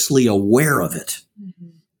consciously aware of it.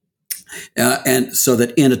 And so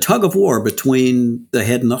that in a tug of war between the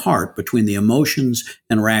head and the heart, between the emotions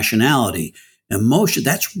and rationality, emotion,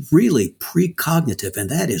 that's really precognitive, and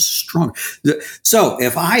that is strong. So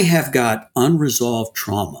if I have got unresolved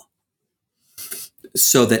trauma,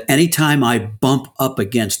 so that anytime I bump up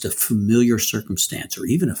against a familiar circumstance or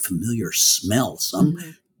even a familiar smell, some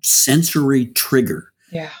sensory trigger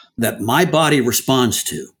that my body responds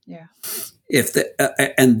to, if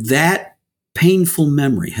and that painful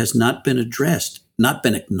memory has not been addressed, not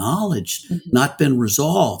been acknowledged, not been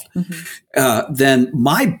resolved, then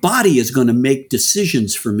my body is going to make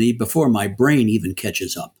decisions for me before my brain even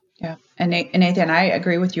catches up. Yeah. And Nathan, I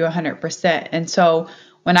agree with you 100%. And so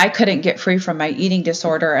when I couldn't get free from my eating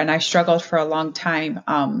disorder and I struggled for a long time,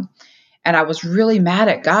 and I was really mad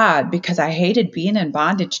at God because I hated being in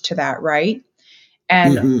bondage to that, right?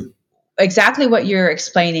 And exactly what you're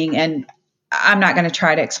explaining, and I'm not going to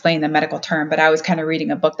try to explain the medical term, but I was kind of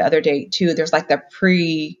reading a book the other day too. There's like the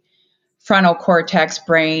prefrontal cortex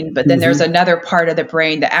brain, but then there's another part of the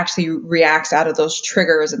brain that actually reacts out of those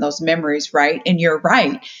triggers and those memories, right? And you're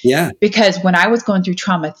right. Yeah. Because when I was going through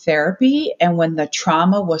trauma therapy and when the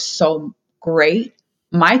trauma was so great,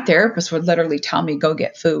 my therapist would literally tell me, go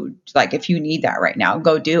get food. Like, if you need that right now,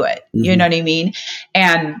 go do it. You know what I mean?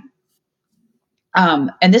 And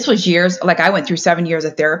this was years, like I went through 7 years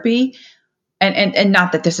of therapy. And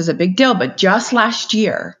not that this is a big deal, but just last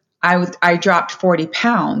year, I dropped 40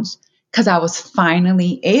 pounds because I was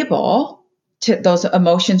finally able to, those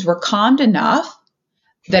emotions were calmed enough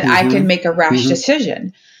that I could make a rash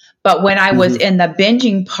decision. But when I was in the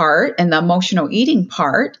binging part and the emotional eating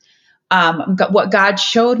part, what God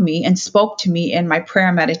showed me and spoke to me in my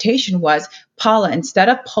prayer meditation was, Paula, instead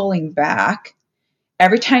of pulling back,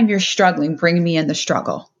 every time you're struggling, bring me in the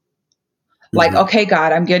struggle. Like, okay,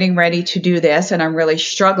 God, I'm getting ready to do this and I'm really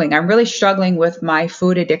struggling. I'm really struggling with my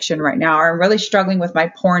food addiction right now, or I'm really struggling with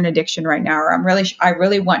my porn addiction right now, or I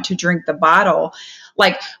really want to drink the bottle.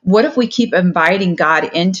 Like, what if we keep inviting God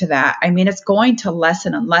into that? I mean, it's going to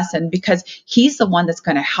lessen and lessen because he's the one that's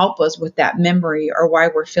going to help us with that memory or why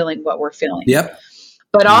we're feeling what we're feeling. Yep.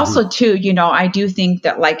 But also too, I do think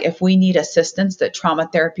that like if we need assistance, that trauma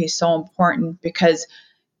therapy is so important because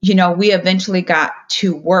we eventually got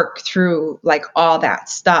to work through like all that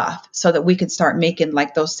stuff so that we could start making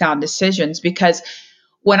like those sound decisions. Because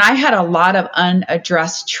when I had a lot of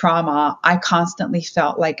unaddressed trauma, I constantly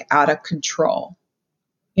felt like out of control.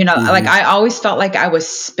 Like I always felt like I was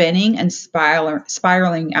spinning and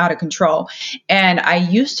spiraling out of control. And I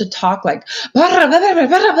used to talk like, and,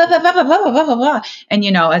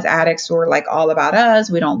 as addicts, we're like all about us.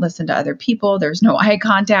 We don't listen to other people. There's no eye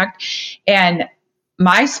contact. And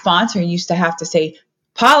my sponsor used to have to say,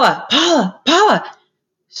 Paula,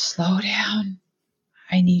 slow down.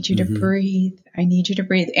 I need you to breathe. I need you to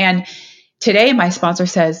breathe. And today my sponsor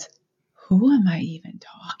says, who am I even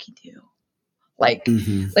talking to? Like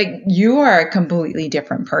you are a completely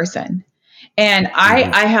different person. And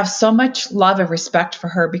I have so much love and respect for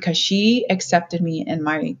her because she accepted me in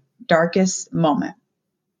my darkest moment,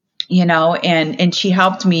 and she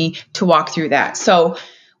helped me to walk through that. So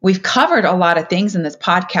we've covered a lot of things in this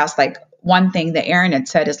podcast. Like one thing that Aaron had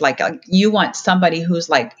said is like you want somebody who's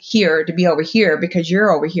like here to be over here because you're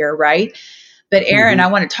over here, right? But Aaron, I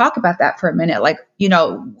want to talk about that for a minute. Like,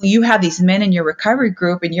 you have these men in your recovery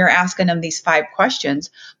group and you're asking them these 5 questions.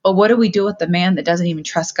 But what do we do with the man that doesn't even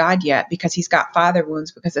trust God yet because he's got father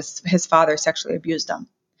wounds because his father sexually abused him?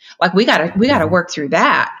 Like we gotta work through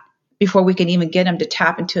that before we can even get him to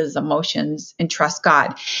tap into his emotions and trust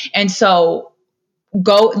God. And so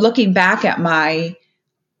looking back at my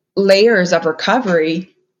layers of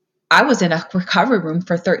recovery, I was in a recovery room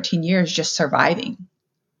for 13 years just surviving.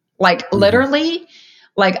 Like literally,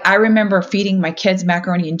 like I remember feeding my kids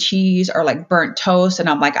macaroni and cheese or like burnt toast. And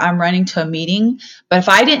I'm running to a meeting. But if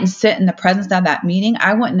I didn't sit in the presence of that meeting,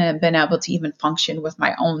 I wouldn't have been able to even function with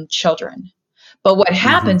my own children. But what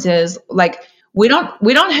happens is like, we don't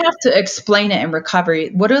have to explain it in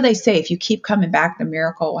recovery. What do they say? If you keep coming back, the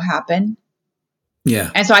miracle will happen.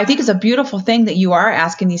 Yeah. And so I think it's a beautiful thing that you are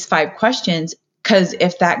asking these 5 questions, because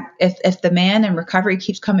if the man in recovery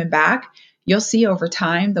keeps coming back, you'll see over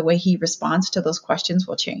time the way he responds to those questions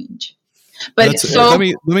will change. But let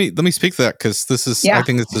me speak to that because this is I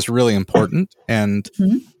think this is really important. And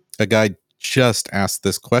a guy just asked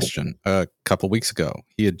this question a couple weeks ago.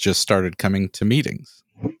 He had just started coming to meetings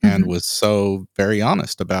and was so very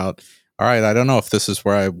honest about, all right, I don't know if this is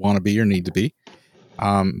where I want to be or need to be.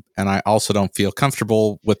 And I also don't feel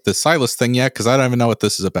comfortable with the Silas thing yet because I don't even know what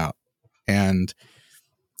this is about. And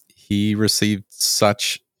he received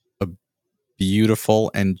such a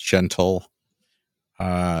beautiful and gentle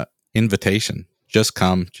invitation. Just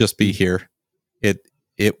come, just be here.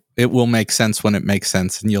 It will make sense when it makes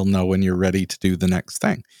sense, and you'll know when you're ready to do the next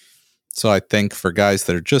thing. So I think for guys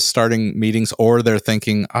that are just starting meetings, or they're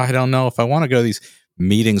thinking, I don't know if I want to go to these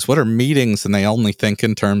meetings. What are meetings? And they only think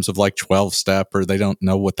in terms of like 12-step, or they don't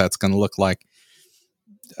know what that's going to look like.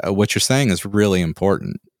 What you're saying is really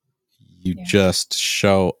important. You just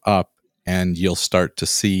show up and you'll start to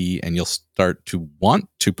see and you'll start to want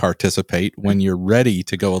to participate when you're ready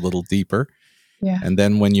to go a little deeper. Yeah. And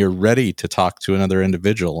then when you're ready to talk to another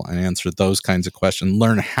individual and answer those kinds of questions,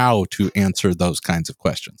 learn how to answer those kinds of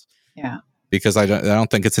questions. Yeah. Because I don't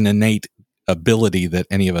think it's an innate ability that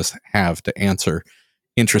any of us have to answer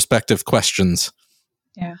introspective questions.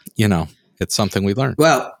 Yeah. It's something we learn.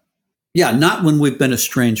 Well, yeah, not when we've been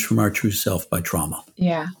estranged from our true self by trauma.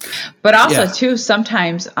 Yeah. But also too,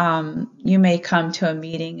 sometimes you may come to a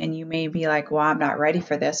meeting and you may be like, well, I'm not ready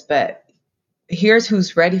for this, but here's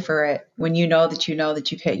who's ready for it. When you know that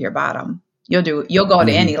you've hit your bottom, you'll go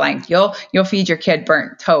to any length. You'll feed your kid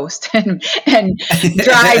burnt toast and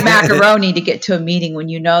dried macaroni to get to a meeting when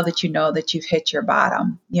you know that you've hit your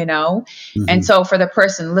bottom, And so for the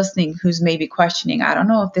person listening who's maybe questioning, I don't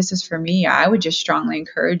know if this is for me, I would just strongly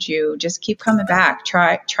encourage you, just keep coming back,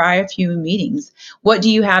 try a few meetings. What do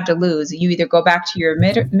you have to lose? You either go back to your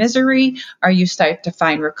misery or you start to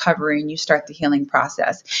find recovery and you start the healing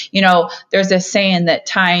process. There's this saying that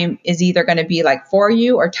time is either going to be like for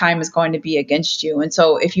you or time is going to be against you. And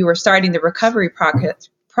so if you were starting the recovery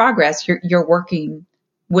progress, you're working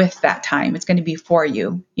with that time. It's going to be for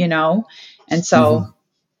you, And so,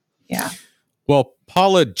 yeah. Well,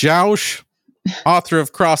 Paula Jauch, author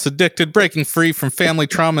of Cross Addicted, Breaking Free from Family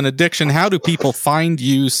Trauma and Addiction. How do people find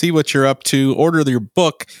you, see what you're up to, order your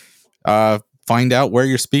book, find out where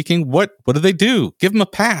you're speaking? What do they do? Give them a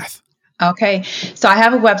path. Okay. So I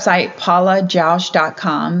have a website,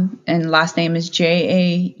 paulajauch.com, and last name is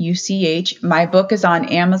Jauch. My book is on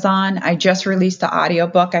Amazon. I just released the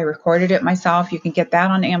audiobook. I recorded it myself. You can get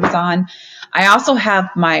that on Amazon. I also have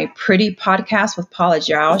my Pretty podcast with Paula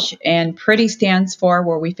Jauch, and Pretty stands for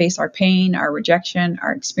where we face our pain, our rejection,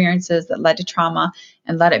 our experiences that led to trauma,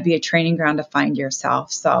 and let it be a training ground to find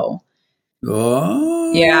yourself. So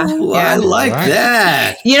yeah. I like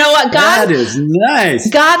that. You know what? That is nice.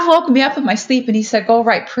 God woke me up in my sleep and he said, go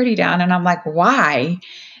write Pretty down. And I'm like, why?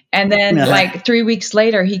 And then like 3 weeks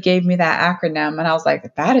later, he gave me that acronym and I was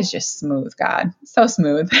like, that is just smooth, God. So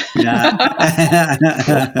smooth.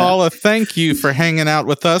 Well, Paula, thank you for hanging out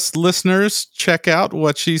with us. Listeners, check out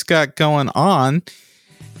what she's got going on.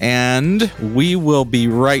 And we will be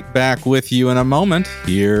right back with you in a moment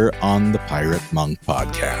here on the Pirate Monk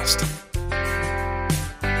Podcast.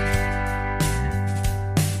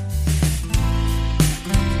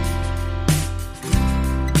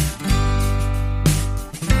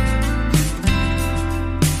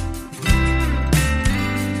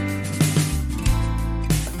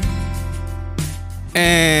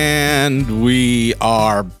 And we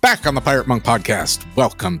are back on the Pirate Monk Podcast.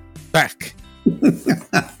 Welcome back.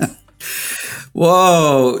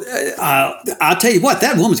 Whoa. I'll tell you what,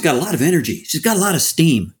 that woman's got a lot of energy. She's got a lot of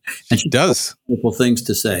steam. And she does. Wonderful things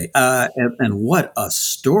to say. And what a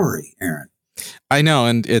story, Aaron. I know.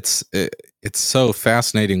 And it's so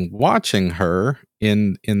fascinating watching her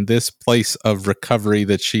in this place of recovery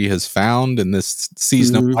that she has found in this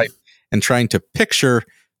season of life and trying to picture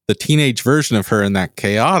the teenage version of her in that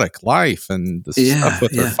chaotic life and the stuff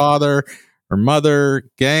with her father, her mother,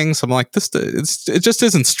 gangs. I'm like, it just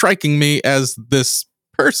isn't striking me as this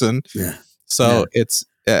person. Yeah. So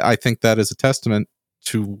I think that is a testament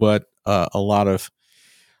to what a lot of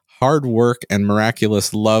hard work and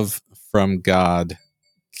miraculous love from God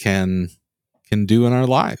can do in our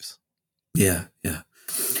lives. Yeah. Yeah.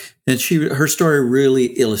 And her story really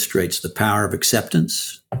illustrates the power of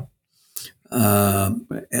acceptance,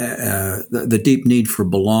 the deep need for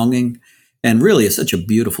belonging, and really is such a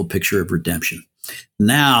beautiful picture of redemption.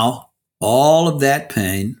 Now, all of that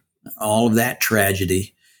pain, all of that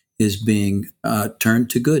tragedy is being turned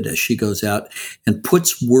to good as she goes out and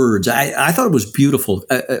puts words. I thought it was beautiful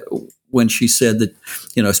when she said that,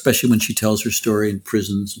 especially when she tells her story in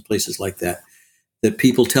prisons and places like that, that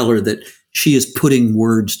people tell her that she is putting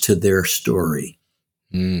words to their story.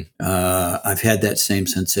 I've had that same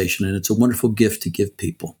sensation, and it's a wonderful gift to give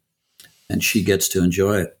people, and she gets to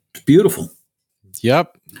enjoy it. It's beautiful.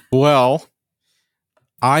 Yep. Well,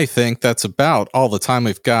 I think that's about all the time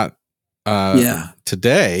we've got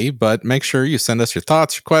today, but make sure you send us your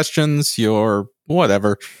thoughts, your questions, your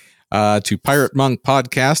whatever, to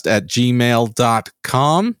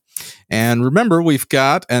piratemonkpodcast@gmail.com. And remember, we've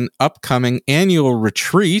got an upcoming annual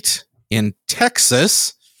retreat in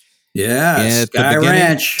Texas. Yeah,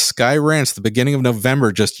 Sky Ranch, the beginning of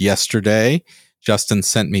November, just yesterday. Justin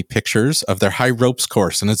sent me pictures of their high ropes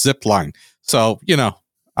course and a zip line. So,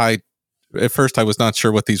 at first I was not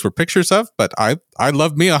sure what these were pictures of, but I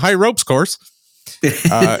love me a high ropes course.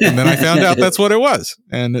 And then I found out that's what it was.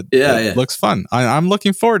 And it looks fun. I'm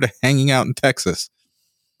looking forward to hanging out in Texas.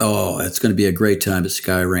 Oh, it's going to be a great time at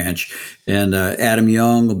Sky Ranch. And Adam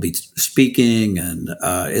Young will be speaking, and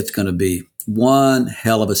it's going to be one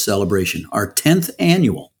hell of a celebration. Our 10th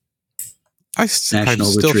annual I'm still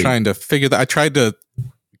retreat. Trying to figure that. I tried to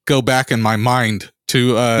go back in my mind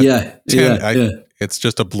to 10. It's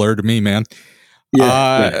just a blur to me, man.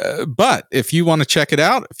 But if you want to check it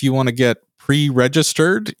out, if you want to get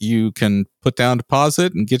pre-registered, you can put down a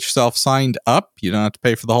deposit and get yourself signed up. You don't have to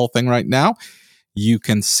pay for the whole thing right now. You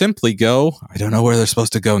can simply go. I don't know where they're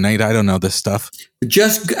supposed to go, Nate. I don't know this stuff.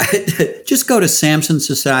 Just go to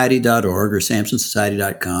samsonsociety.org or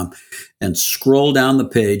samsonsociety.com and scroll down the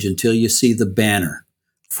page until you see the banner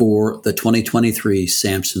for the 2023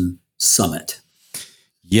 Samson Summit.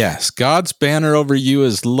 Yes, God's banner over you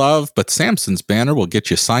is love, but Samson's banner will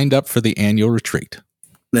get you signed up for the annual retreat.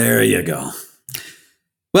 There you go.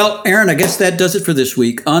 Well, Aaron, I guess that does it for this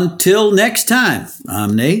week. Until next time,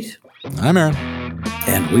 I'm Nate. I'm Aaron.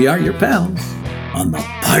 And we are your pals on the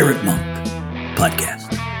Pirate Monk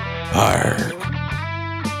Podcast. Arr.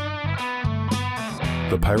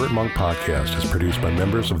 The Pirate Monk Podcast is produced by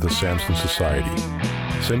members of the Samson Society.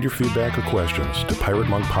 Send your feedback or questions to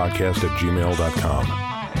piratemonkpodcast@gmail.com.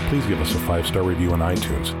 Please give us a 5-star review on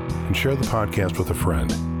iTunes and share the podcast with a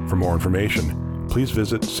friend. For more information, please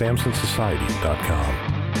visit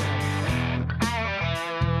samsonsociety.com.